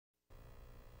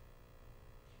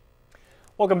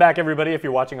Welcome back, everybody. If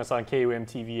you're watching us on KUM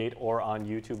TV8 or on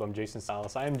YouTube, I'm Jason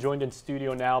Salas. I am joined in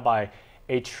studio now by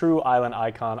a true island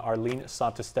icon, Rlene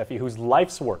Santos Steffy, whose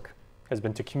life's work has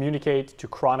been to communicate, to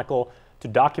chronicle, to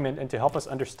document, and to help us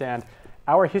understand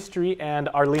our history. And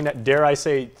Rlene, dare I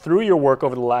say, through your work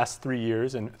over the last 3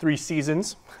 years and 3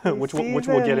 seasons, which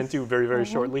we'll get into very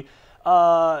shortly,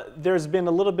 there's been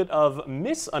a little bit of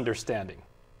misunderstanding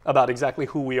about exactly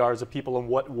who we are as a people and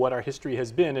what our history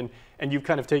has been, and you've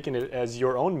kind of taken it as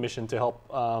your own mission to help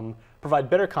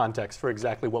provide better context for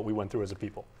exactly what we went through as a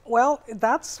people. Well,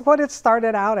 that's what it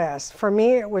started out as. For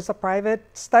me, it was a private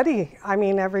study. I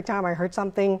mean, every time I heard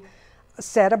something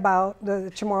said about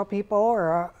the Chamorro people,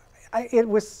 or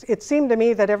it seemed to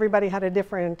me that everybody had a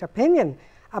different opinion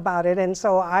about it, and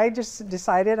so I just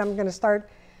decided I'm going to start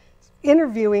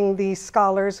interviewing these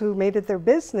scholars who made it their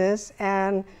business,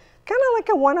 and kind of like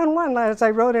a one-on-one, as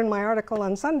I wrote in my article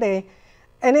on Sunday.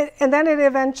 And then it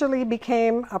eventually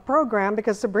became a program,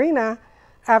 because Sabrina,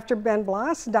 after Ben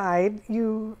Blas died,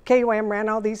 KUM ran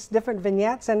all these different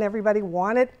vignettes and everybody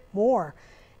wanted more.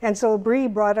 And so Bree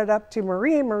brought it up to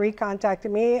Marie. Marie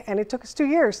contacted me, and it took us 2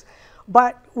 years.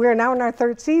 But we're now in our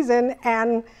 3rd season,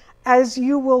 and as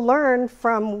you will learn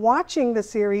from watching the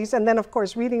series, and then of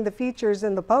course reading the features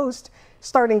in the Post,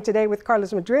 starting today with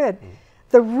Carlos Madrid,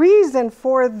 the reason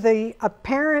for the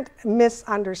apparent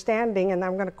misunderstanding, and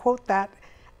I'm going to quote that,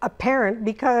 apparent,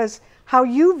 because how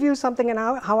you view something and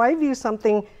how I view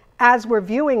something as we're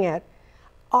viewing it,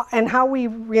 and how we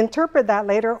reinterpret that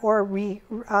later or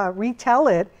retell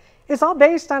it, is all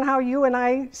based on how you and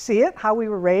I see it, how we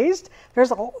were raised.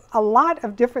 There's a lot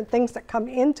of different things that come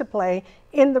into play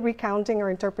in the recounting or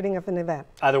interpreting of an event.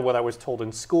 Either what I was told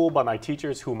in school by my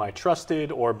teachers whom I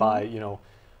trusted, or by,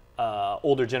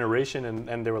 older generation,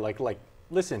 and they were like,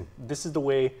 listen, this is the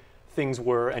way things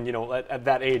were, and at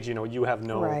that age, you have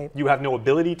no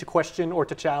ability to question or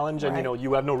to challenge, and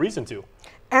you have no reason to.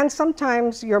 And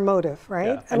sometimes your motive, right?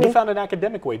 Yeah. And you found an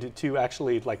academic way to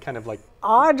actually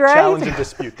challenge and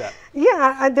dispute that.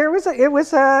 Yeah, it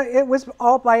was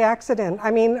all by accident. I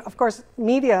mean, of course,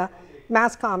 media,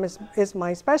 mass comm is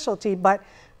my specialty, but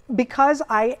because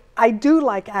I do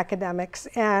like academics,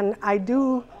 and I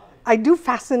do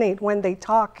fascinate when they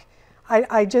talk.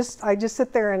 I just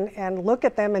sit there and look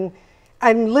at them, and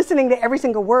I'm listening to every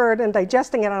single word and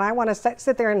digesting it, and I want to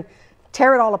sit there and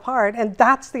tear it all apart. And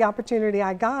that's the opportunity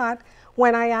I got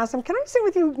when I asked them, can I sit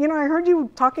with you? I heard you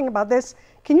talking about this.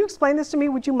 Can you explain this to me?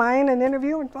 Would you mind an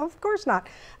interview? And of course not.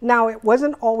 Now, it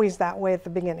wasn't always that way at the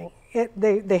beginning.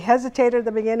 They hesitated at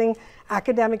the beginning.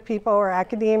 Academic people or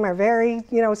academe are very,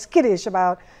 skittish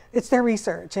about it's their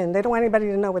research, and they don't want anybody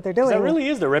to know what they're doing. That really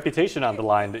is their reputation on the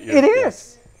line. That it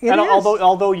is. Yeah. And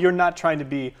although you're not trying to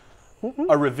be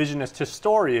a revisionist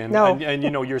historian, no. and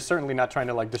you're certainly not trying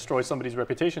to destroy somebody's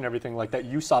reputation, everything like that.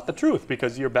 You sought the truth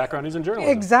because your background is in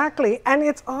journalism. Exactly, and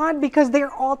it's odd because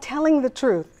they're all telling the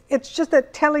truth. It's just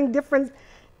that telling different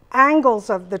angles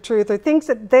of the truth, or things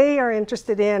that they are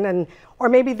interested in, or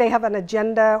maybe they have an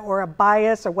agenda or a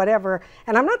bias or whatever.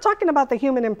 And I'm not talking about the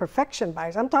human imperfection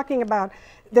bias. I'm talking about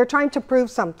they're trying to prove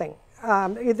something.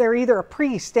 They're either a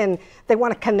priest and they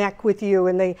want to connect with you,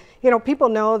 and people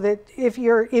know that if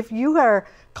you are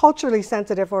culturally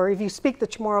sensitive, or if you speak the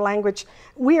Chamorro language,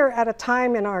 we are at a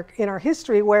time in our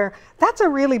history where that's a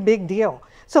really big deal.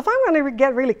 So if I want to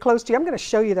get really close to you, I'm going to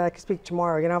show you that I can speak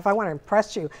Chamorro, if I want to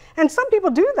impress you. And some people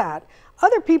do that.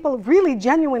 Other people really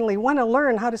genuinely want to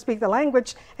learn how to speak the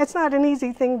language. It's not an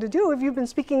easy thing to do if you've been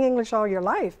speaking English all your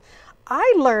life.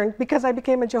 I learned because I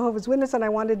became a Jehovah's Witness, and I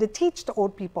wanted to teach to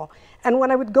old people. And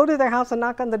when I would go to their house and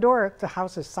knock on the door, the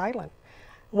house is silent.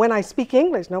 When I speak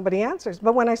English, nobody answers.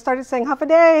 But when I started saying,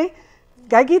 Hafaday,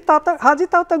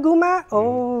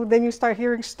 oh, then you start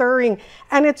hearing stirring.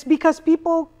 And it's because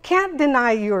people can't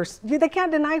deny they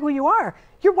can't deny who you are.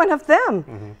 You're one of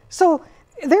them. So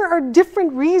there are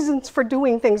different reasons for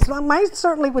doing things. Mine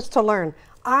certainly was to learn.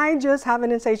 I just have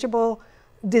an insatiable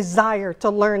desire to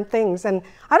learn things, and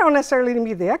I don't necessarily need to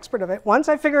be the expert of it. Once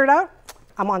I figure it out,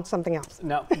 I'm on something else.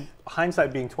 Now,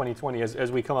 hindsight being 20/20,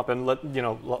 as we come up, and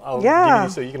I'll give you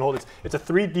so you can hold it. It's a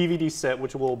 3 DVD set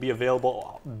which will be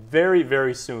available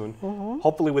very soon,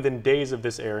 hopefully within days of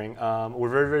this airing. We're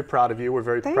very proud of you. We're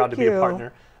very proud to be a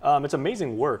partner. It's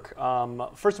amazing work.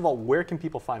 First of all, where can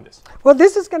people find this? Well,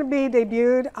 this is going to be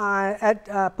debuted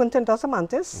at Punta en Dos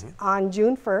Amantes on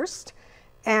June 1st.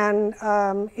 And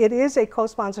it is a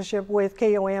co-sponsorship with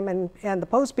KUM and the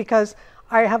Post, because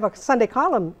I have a Sunday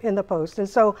column in the Post. And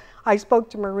so I spoke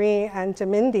to Marie and to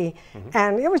Mindy,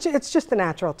 and it's just a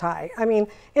natural tie. I mean,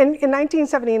 in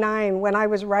 1979, when I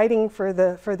was writing for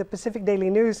the Pacific Daily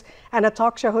News and a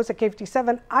talk show host at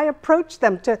K57, I approached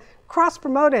them to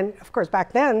cross-promote, and of course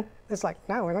back then, it's like,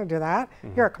 no, we're not going to do that.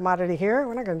 You're a commodity here.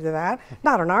 We're not going to do that.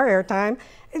 Not on our airtime.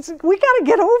 We got to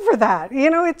get over that. You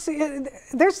know,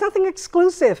 there's nothing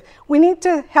exclusive. We need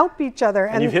to help each other.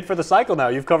 And you've hit for the cycle now.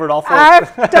 You've covered all four.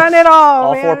 I've done it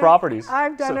all. All four properties.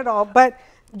 I've done it all. But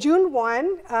June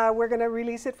 1, we're going to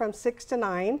release it from 6 to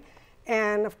 9.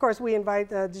 And of course, we invite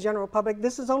the general public.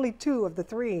 This is only 2 of the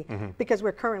 3 because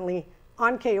we're currently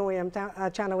on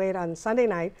KOAM Channel 8 on Sunday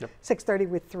night, 6:30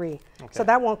 with 3. Okay. So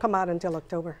that won't come out until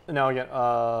October. Now again,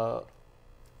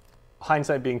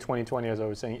 hindsight being 20/20, as I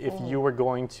was saying, if you were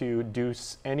going to do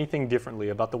anything differently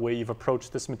about the way you've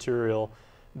approached this material,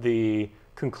 the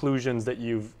conclusions that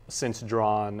you've since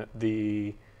drawn,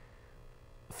 the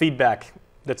feedback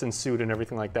that's ensued and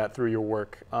everything like that through your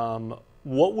work,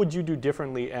 what would you do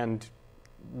differently, and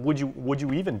would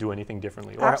you even do anything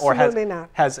differently? Absolutely not.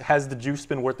 Has the juice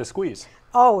been worth the squeeze?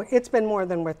 Oh, it's been more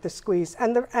than worth the squeeze.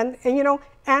 And you know,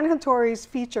 Ann Hattori's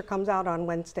feature comes out on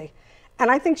Wednesday. And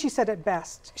I think she said it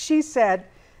best. She said,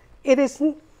 it is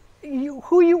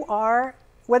who you are,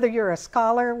 whether you're a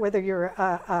scholar, whether you're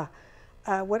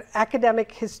what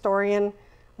academic historian,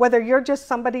 whether you're just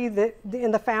somebody that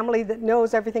in the family that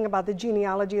knows everything about the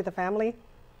genealogy of the family,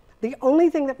 the only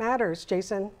thing that matters,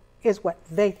 Jason, is what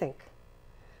they think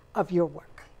of your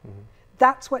work.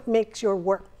 That's what makes your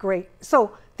work great.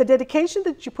 So the dedication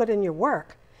that you put in your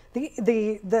work,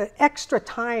 the extra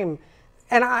time,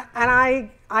 and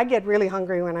I get really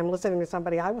hungry when I'm listening to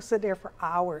somebody. I will sit there for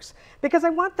hours because I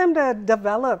want them to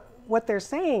develop what they're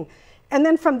saying. And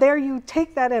then from there, you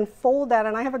take that and fold that.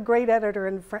 And I have a great editor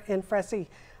in Fressy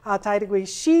Tidegui.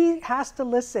 She has to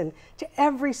listen to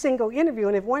every single interview.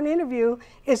 And if one interview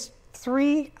is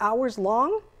 3 hours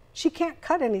long, she can't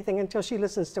cut anything until she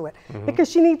listens to it because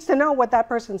she needs to know what that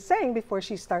person's saying before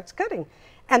she starts cutting.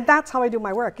 And that's how I do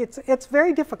my work. It's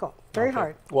very difficult, very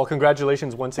hard. Well,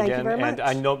 congratulations once again. Thank you very much. And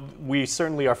I know we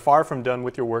certainly are far from done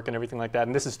with your work and everything like that.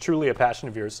 And this is truly a passion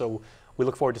of yours. So we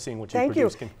look forward to seeing what you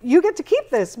produce. Thank you. You get to keep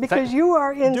this because you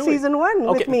are in season 1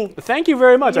 with me. Thank you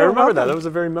very much. You're I remember welcome. that. That was a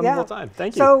very memorable time.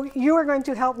 Thank you. So you are going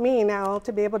to help me now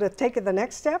to be able to take it the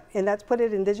next step, and that's put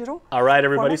it in digital. All right,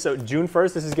 everybody. So June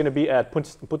 1st, this is going to be at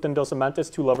Putin dos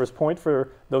Amantes, Two Lovers Point,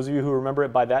 for those of you who remember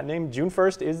it by that name. June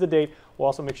 1st is the date. We'll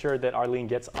also make sure that Rlene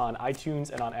gets on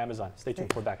iTunes and on Amazon. Stay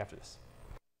tuned. We're back after this.